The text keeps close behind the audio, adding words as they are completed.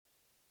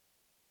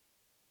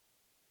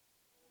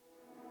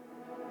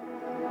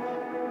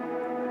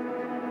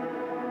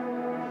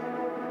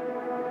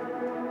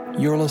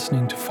You're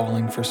listening to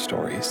Falling for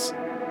Stories,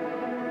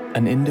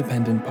 an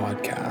independent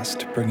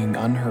podcast bringing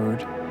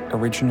unheard,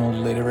 original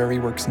literary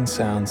works and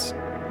sounds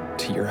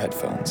to your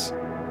headphones.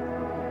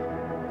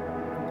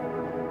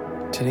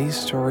 Today's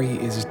story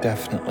is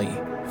definitely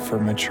for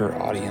mature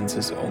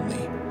audiences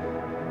only,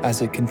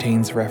 as it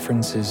contains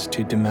references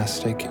to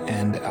domestic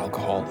and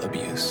alcohol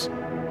abuse.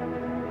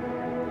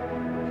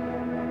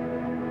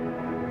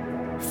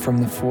 From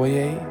the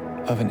foyer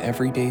of an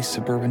everyday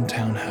suburban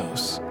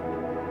townhouse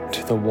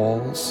to the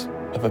walls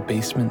of a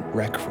basement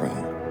rec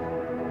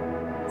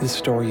room, this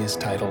story is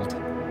titled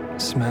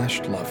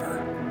Smashed Lover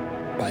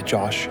by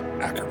Josh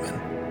Ackerman.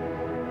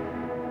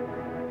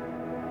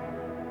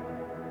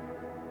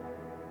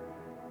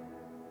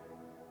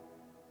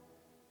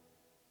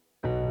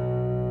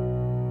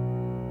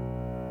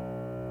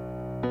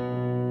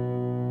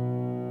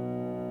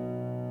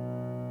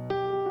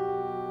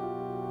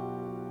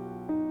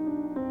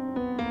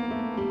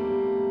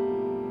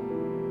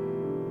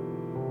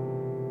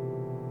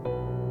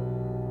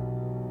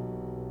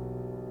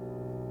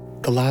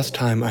 The last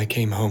time I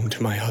came home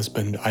to my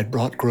husband, I'd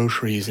brought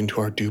groceries into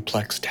our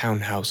duplex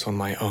townhouse on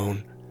my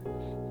own.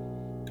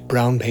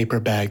 Brown paper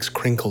bags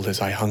crinkled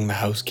as I hung the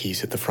house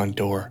keys at the front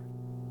door.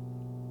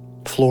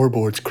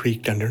 Floorboards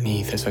creaked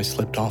underneath as I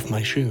slipped off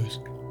my shoes.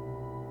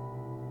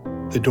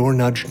 The door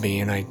nudged me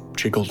and I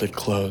jiggled it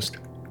closed.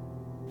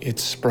 It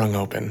sprung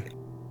open,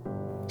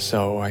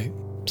 so I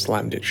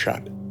slammed it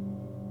shut.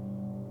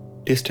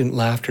 Distant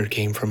laughter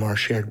came from our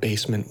shared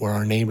basement where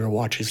our neighbor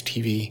watches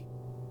TV.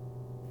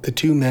 The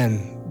two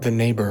men, the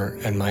neighbor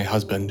and my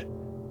husband,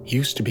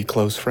 used to be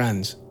close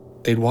friends.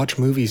 They'd watch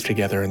movies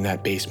together in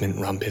that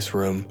basement rumpus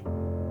room.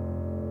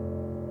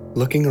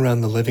 Looking around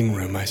the living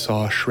room, I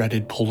saw a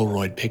shredded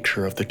Polaroid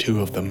picture of the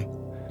two of them.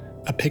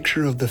 A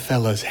picture of the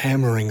fellas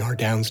hammering our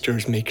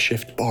downstairs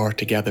makeshift bar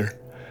together.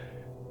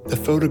 The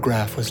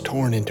photograph was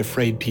torn into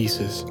frayed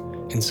pieces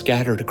and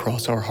scattered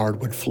across our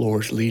hardwood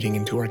floors leading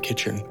into our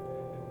kitchen,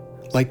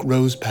 like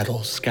rose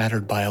petals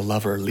scattered by a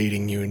lover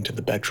leading you into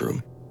the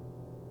bedroom.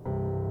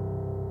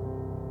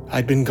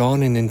 I'd been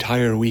gone an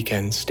entire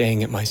weekend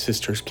staying at my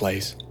sister's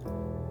place.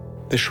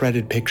 The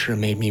shredded picture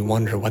made me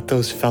wonder what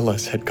those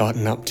fellas had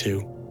gotten up to,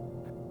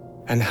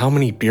 and how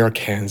many beer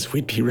cans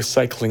we'd be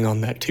recycling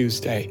on that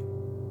Tuesday.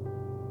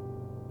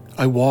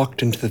 I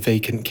walked into the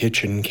vacant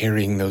kitchen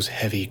carrying those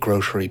heavy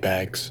grocery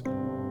bags.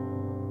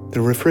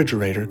 The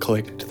refrigerator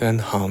clicked, then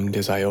hummed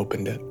as I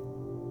opened it.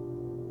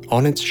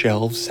 On its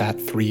shelves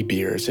sat 3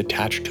 beers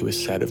attached to a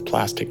set of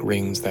plastic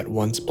rings that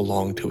once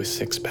belonged to a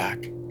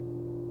 6-pack.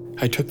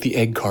 I took the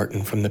egg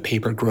carton from the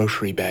paper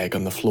grocery bag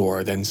on the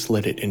floor, then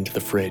slid it into the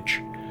fridge,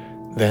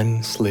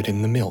 then slid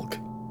in the milk.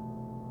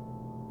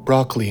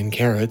 Broccoli and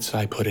carrots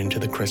I put into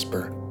the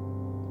crisper.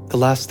 The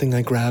last thing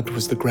I grabbed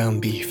was the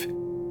ground beef.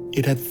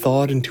 It had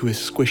thawed into a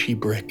squishy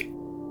brick.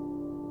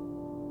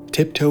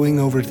 Tiptoeing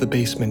over to the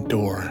basement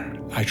door,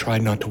 I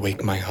tried not to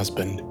wake my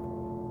husband.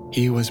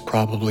 He was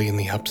probably in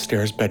the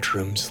upstairs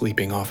bedroom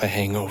sleeping off a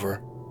hangover.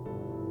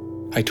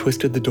 I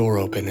twisted the door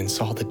open and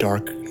saw the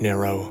dark,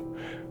 narrow,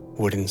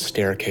 wooden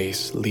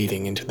staircase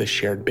leading into the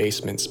shared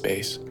basement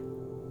space.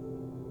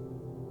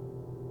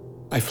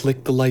 I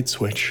flicked the light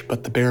switch,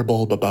 but the bare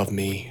bulb above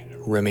me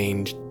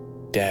remained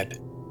dead.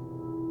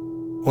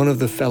 One of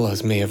the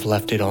fellas may have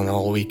left it on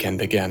all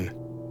weekend again,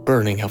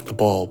 burning out the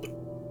bulb.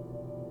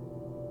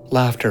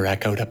 Laughter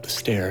echoed up the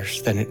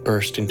stairs, then it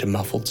burst into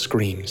muffled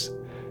screams.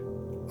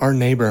 Our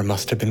neighbor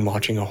must have been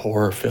watching a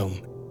horror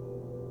film.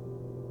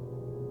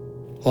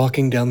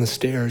 Walking down the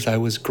stairs, I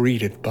was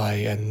greeted by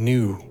a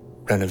new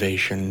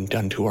renovation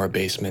done to our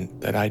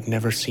basement that I'd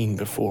never seen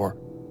before.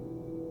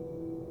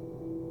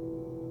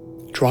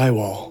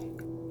 Drywall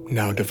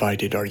now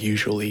divided our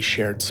usually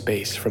shared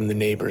space from the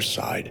neighbor's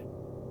side.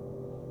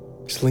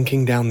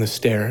 Slinking down the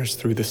stairs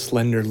through the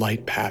slender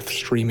light path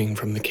streaming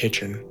from the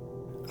kitchen,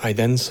 I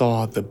then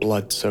saw the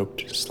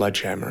blood-soaked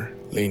sledgehammer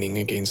leaning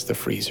against the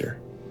freezer.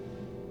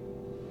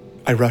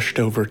 I rushed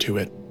over to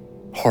it,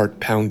 heart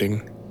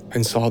pounding,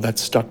 and saw that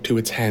stuck to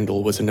its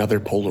handle was another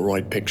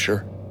Polaroid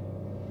picture.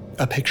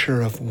 A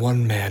picture of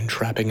one man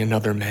trapping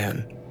another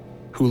man,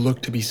 who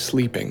looked to be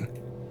sleeping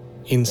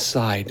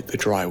inside the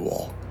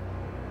drywall.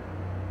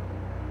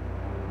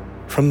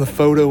 From the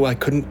photo, I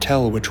couldn't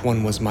tell which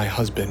one was my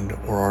husband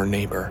or our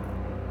neighbor.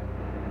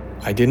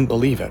 I didn't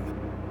believe it.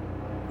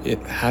 It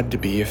had to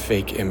be a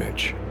fake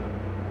image.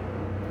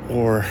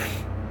 Or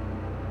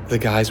the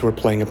guys were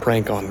playing a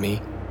prank on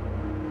me.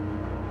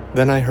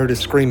 Then I heard a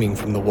screaming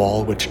from the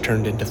wall, which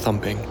turned into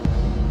thumping.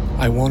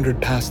 I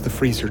wandered past the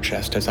freezer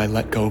chest as I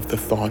let go of the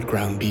thawed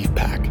ground beef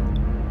pack.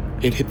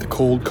 It hit the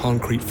cold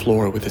concrete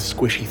floor with a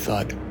squishy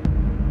thud.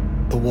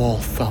 The wall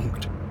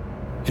thumped,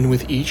 and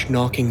with each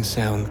knocking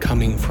sound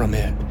coming from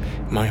it,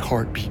 my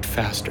heart beat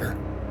faster.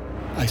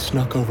 I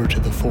snuck over to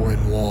the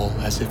foreign wall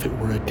as if it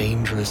were a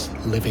dangerous,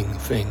 living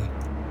thing,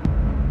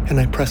 and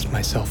I pressed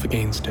myself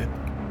against it,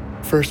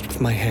 first with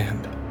my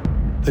hand.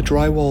 The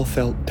drywall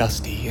felt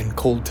dusty and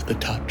cold to the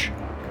touch.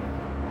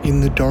 In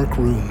the dark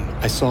room,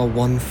 I saw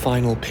one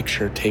final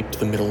picture taped to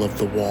the middle of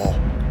the wall,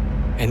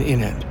 and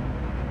in it,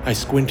 I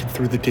squinted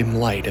through the dim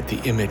light at the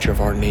image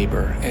of our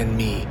neighbor and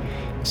me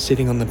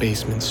sitting on the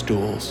basement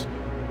stools,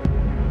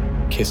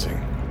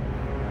 kissing.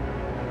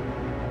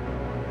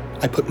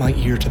 I put my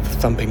ear to the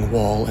thumping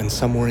wall, and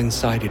somewhere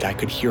inside it I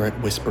could hear it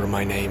whisper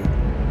my name.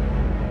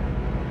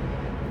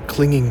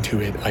 Clinging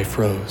to it, I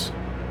froze,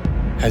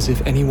 as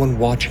if anyone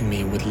watching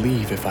me would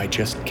leave if I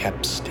just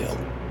kept still.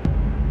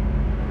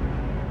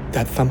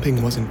 That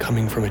thumping wasn't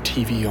coming from a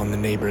TV on the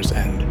neighbor's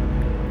end.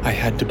 I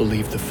had to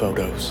believe the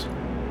photos.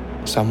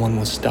 Someone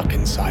was stuck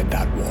inside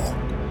that wall.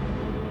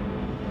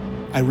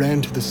 I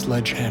ran to the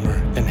sledgehammer,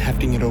 then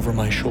hefting it over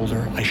my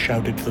shoulder, I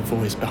shouted to the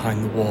voice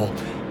behind the wall,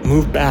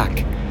 "Move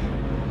back!"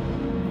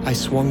 I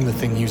swung the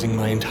thing using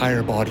my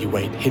entire body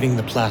weight, hitting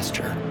the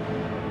plaster.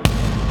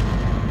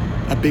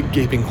 A big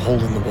gaping hole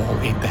in the wall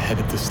ate the head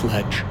of the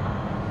sledge.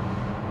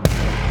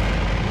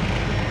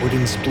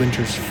 Wooden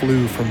splinters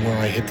flew from where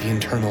I hit the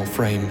internal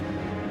frame.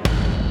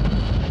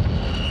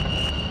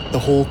 The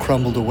hole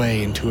crumbled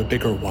away into a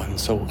bigger one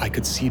so I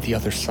could see the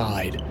other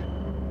side.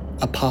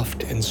 A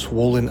puffed and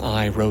swollen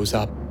eye rose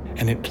up,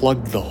 and it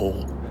plugged the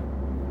hole.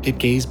 It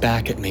gazed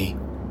back at me.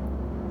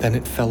 Then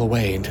it fell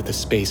away into the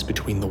space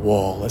between the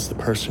wall as the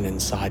person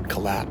inside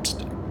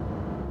collapsed.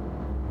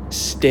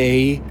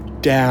 "Stay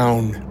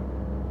down,"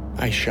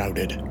 I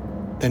shouted,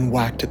 then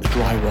whacked at the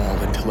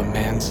drywall until a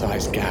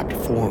man-sized gap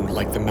formed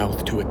like the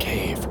mouth to a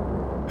cave.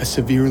 A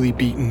severely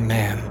beaten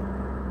man,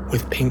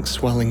 with pink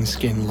swelling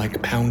skin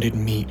like pounded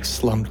meat,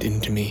 slumped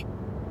into me.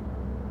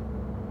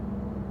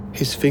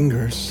 His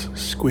fingers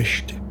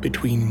squished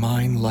between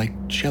mine like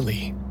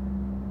jelly.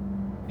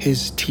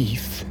 His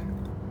teeth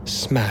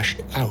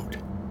smashed out.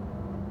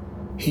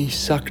 He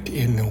sucked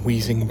in a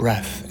wheezing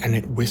breath, and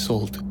it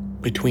whistled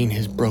between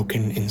his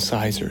broken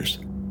incisors.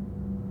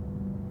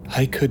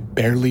 I could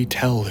barely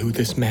tell who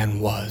this man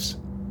was,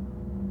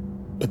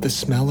 but the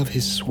smell of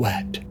his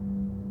sweat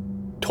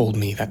told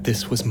me that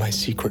this was my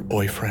secret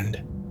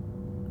boyfriend,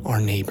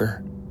 our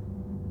neighbor.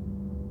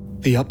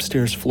 The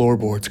upstairs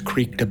floorboards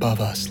creaked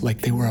above us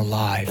like they were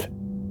alive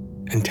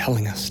and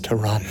telling us to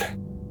run.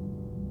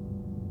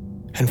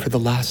 And for the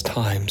last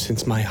time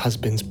since my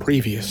husband's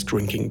previous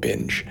drinking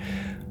binge,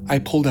 I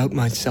pulled out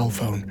my cell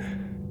phone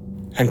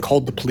and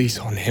called the police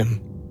on him.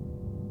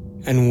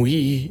 And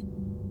we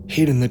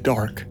hid in the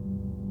dark,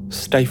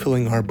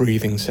 stifling our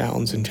breathing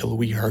sounds until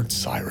we heard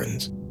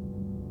sirens.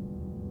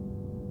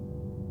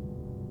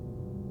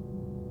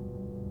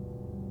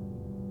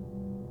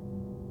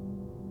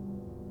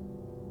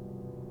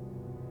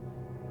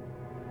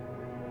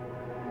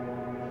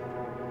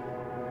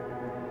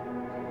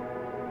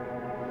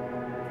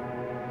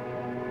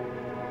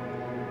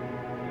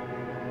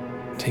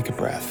 Take a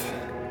breath.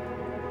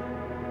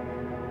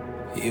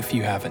 If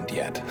you haven't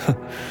yet.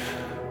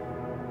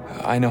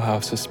 I know how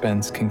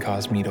suspense can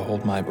cause me to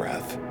hold my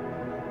breath.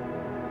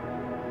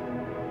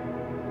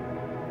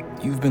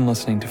 You've been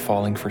listening to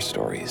Falling for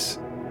Stories.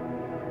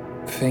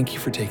 Thank you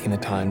for taking the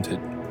time to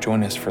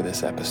join us for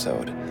this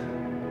episode.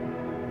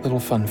 Little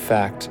fun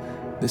fact,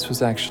 this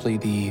was actually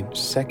the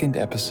second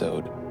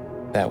episode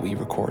that we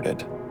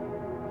recorded.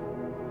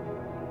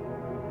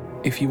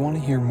 If you want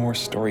to hear more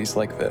stories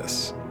like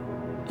this,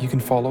 you can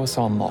follow us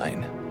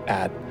online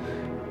at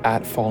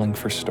Falling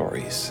for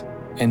Stories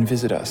and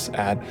visit us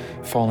at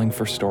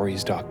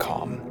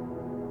fallingforstories.com,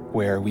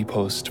 where we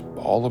post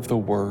all of the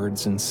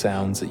words and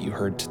sounds that you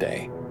heard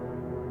today.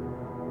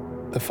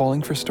 The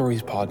Falling for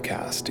Stories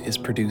podcast is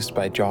produced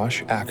by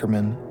Josh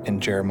Ackerman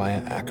and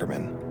Jeremiah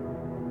Ackerman.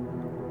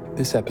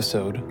 This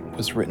episode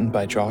was written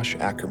by Josh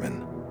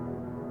Ackerman.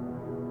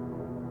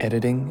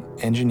 Editing,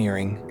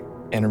 engineering,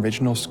 and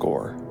original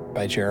score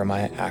by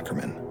Jeremiah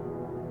Ackerman.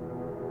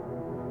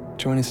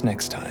 Join us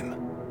next time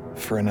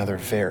for another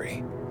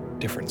very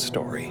different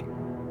story.